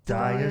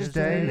Dyer's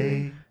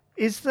Daily.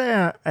 Is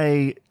there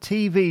a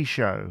TV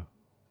show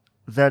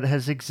that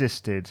has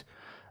existed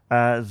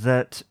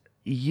that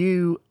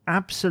you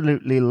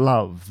absolutely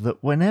love,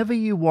 that whenever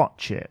you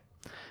watch it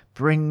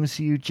brings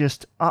you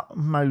just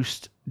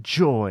utmost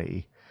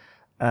joy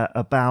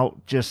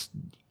about just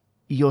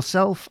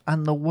yourself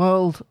and the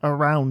world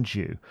around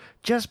you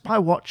just by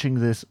watching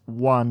this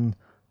one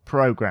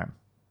program?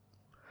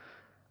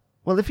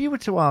 Well, if you were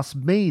to ask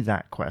me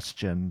that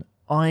question,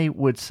 I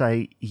would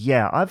say,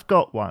 yeah, I've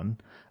got one,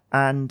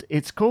 and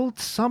it's called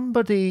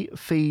Somebody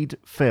Feed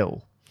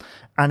Phil.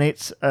 And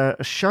it's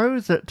a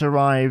show that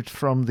derived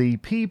from the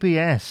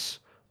PBS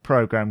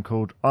program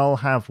called I'll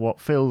Have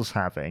What Phil's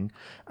Having.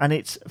 And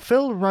it's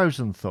Phil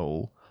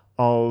Rosenthal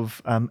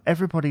of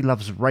Everybody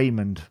Loves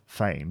Raymond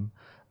fame.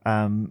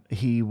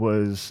 He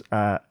was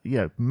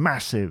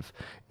massive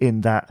in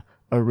that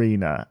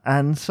arena.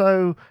 And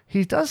so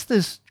he does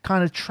this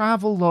kind of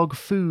travelogue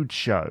food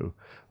show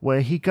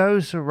where he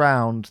goes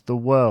around the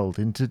world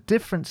into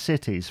different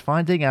cities,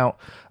 finding out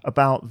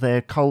about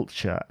their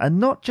culture, and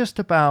not just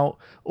about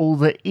all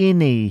the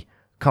innie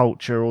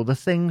culture or the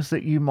things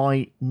that you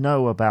might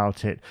know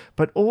about it,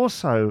 but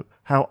also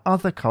how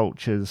other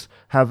cultures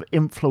have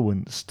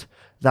influenced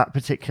that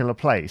particular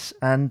place.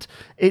 And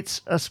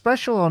it's a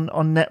special on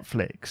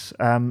Netflix.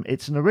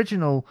 It's an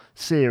original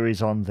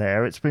series on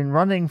there. It's been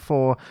running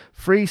for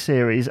 3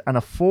 series and a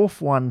 4th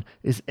one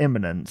is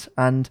imminent.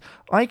 And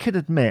I could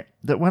admit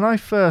that when I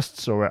first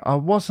saw it, I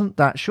wasn't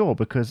that sure,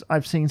 because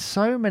I've seen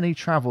so many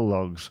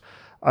travelogues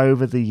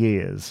over the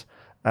years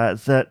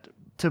that,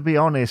 to be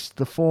honest,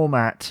 the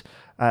format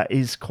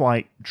is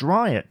quite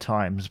dry at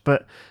times.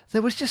 But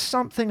there was just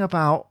something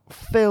about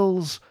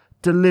Phil's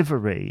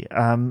delivery,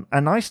 and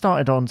I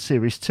started on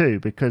series 2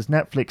 because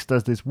Netflix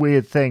does this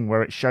weird thing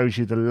where it shows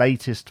you the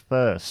latest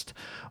first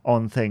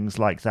on things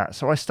like that.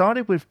 So I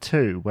started with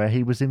 2, where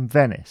he was in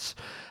Venice,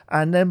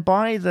 and then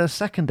by the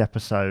 2nd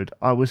episode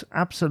I was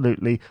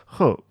absolutely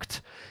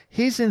hooked.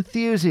 His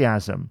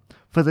enthusiasm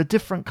for the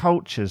different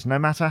cultures, no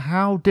matter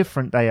how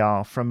different they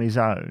are from his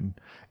own,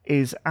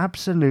 is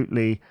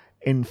absolutely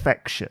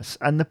infectious,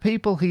 and the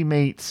people he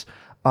meets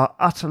are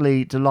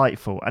utterly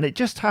delightful. And it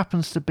just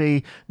happens to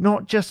be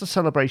not just a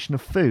celebration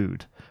of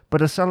food,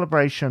 but a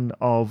celebration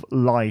of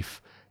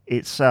life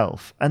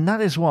itself. And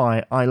that is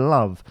why I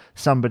love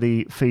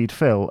Somebody Feed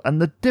Phil. And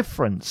the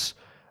difference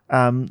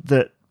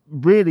that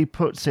really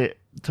puts it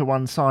to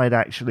one side,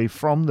 actually,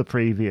 from the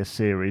previous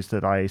series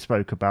that I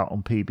spoke about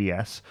on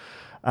PBS,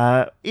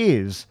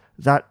 is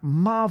that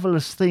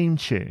marvellous theme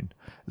tune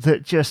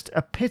that just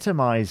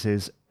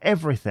epitomizes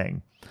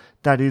everything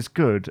that is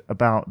good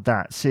about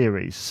that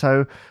series.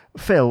 So,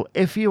 Phil,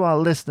 if you are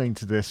listening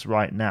to this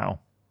right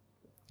now,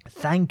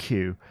 thank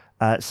you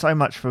so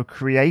much for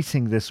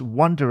creating this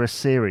wondrous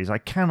series. I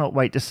cannot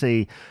wait to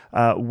see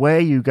where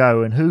you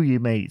go and who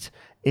you meet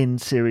in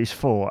Series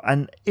 4.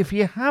 And if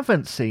you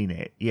haven't seen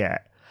it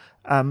yet,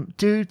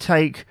 do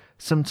take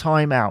some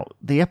time out.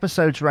 The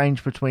episodes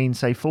range between,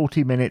 say,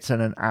 40 minutes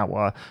and an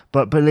hour,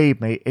 but believe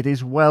me, it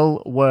is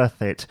well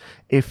worth it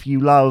if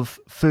you love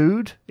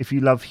food, if you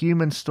love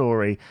human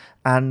story,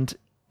 and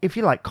if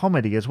you like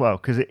comedy as well,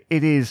 because it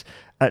is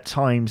at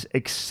times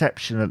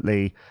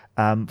exceptionally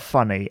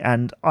funny.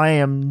 And I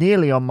am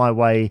nearly on my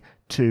way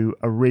to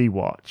a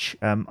rewatch.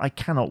 I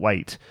cannot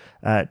wait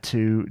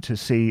to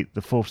see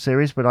the 4th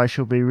series, but I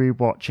shall be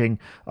rewatching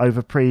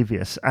over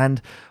previous.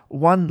 And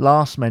one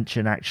last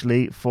mention,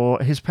 actually, for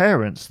his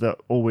parents that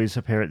always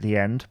appear at the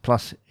end,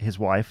 plus his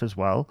wife as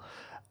well.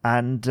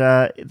 And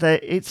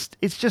it's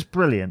just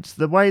brilliant.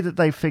 The way that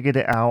they figured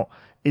it out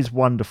is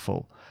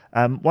wonderful.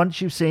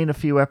 Once you've seen a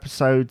few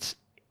episodes,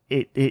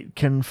 it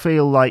can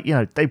feel like,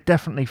 they've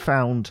definitely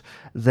found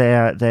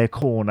their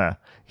corner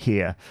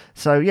here.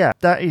 So yeah,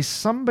 that is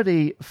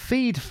Somebody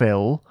Feed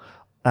Phil,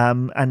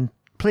 and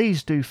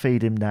please do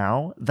feed him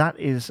now. That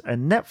is a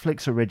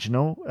Netflix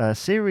original.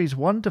 Series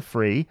 1 to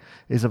 3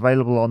 is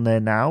available on there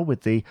now,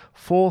 with the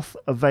 4th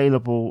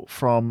available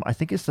from, I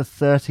think it's the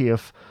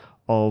 30th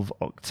of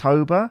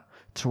October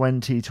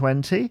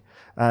 2020.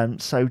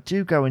 So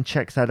do go and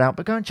check that out,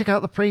 but go and check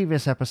out the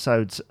previous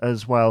episodes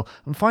as well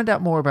and find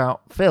out more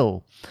about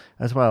Phil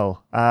as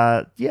well.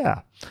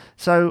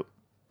 So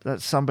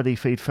that's Somebody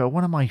Feed Phil,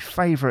 one of my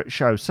favourite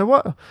shows.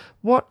 So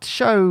what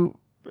show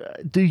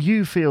do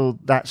you feel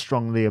that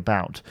strongly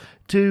about?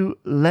 Do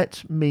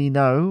let me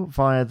know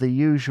via the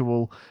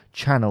usual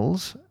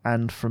channels.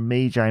 And from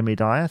me, Jamie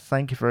Dyer,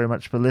 thank you very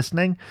much for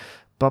listening.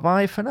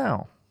 Bye-bye for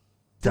now.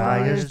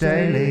 Dyer's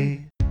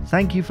Daily.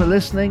 Thank you for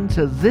listening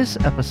to this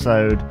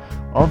episode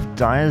of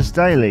Dyer's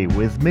Daily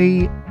with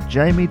me,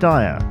 Jamie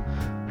Dyer.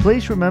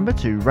 Please remember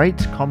to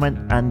rate, comment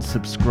and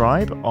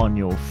subscribe on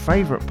your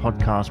favourite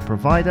podcast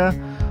provider.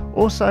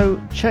 Also,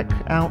 check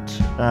out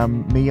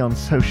me on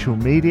social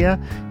media.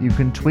 You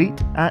can tweet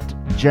at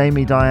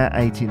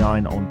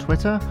JamieDyer89 on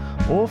Twitter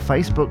or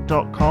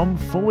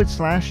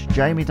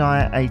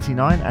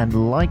facebook.com/JamieDyer89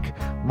 and like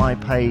my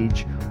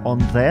page on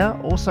there.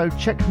 Also,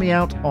 check me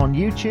out on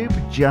YouTube.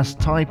 Just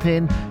type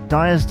in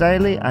Dyer's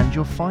Daily and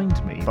you'll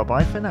find me.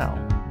 Bye-bye for now.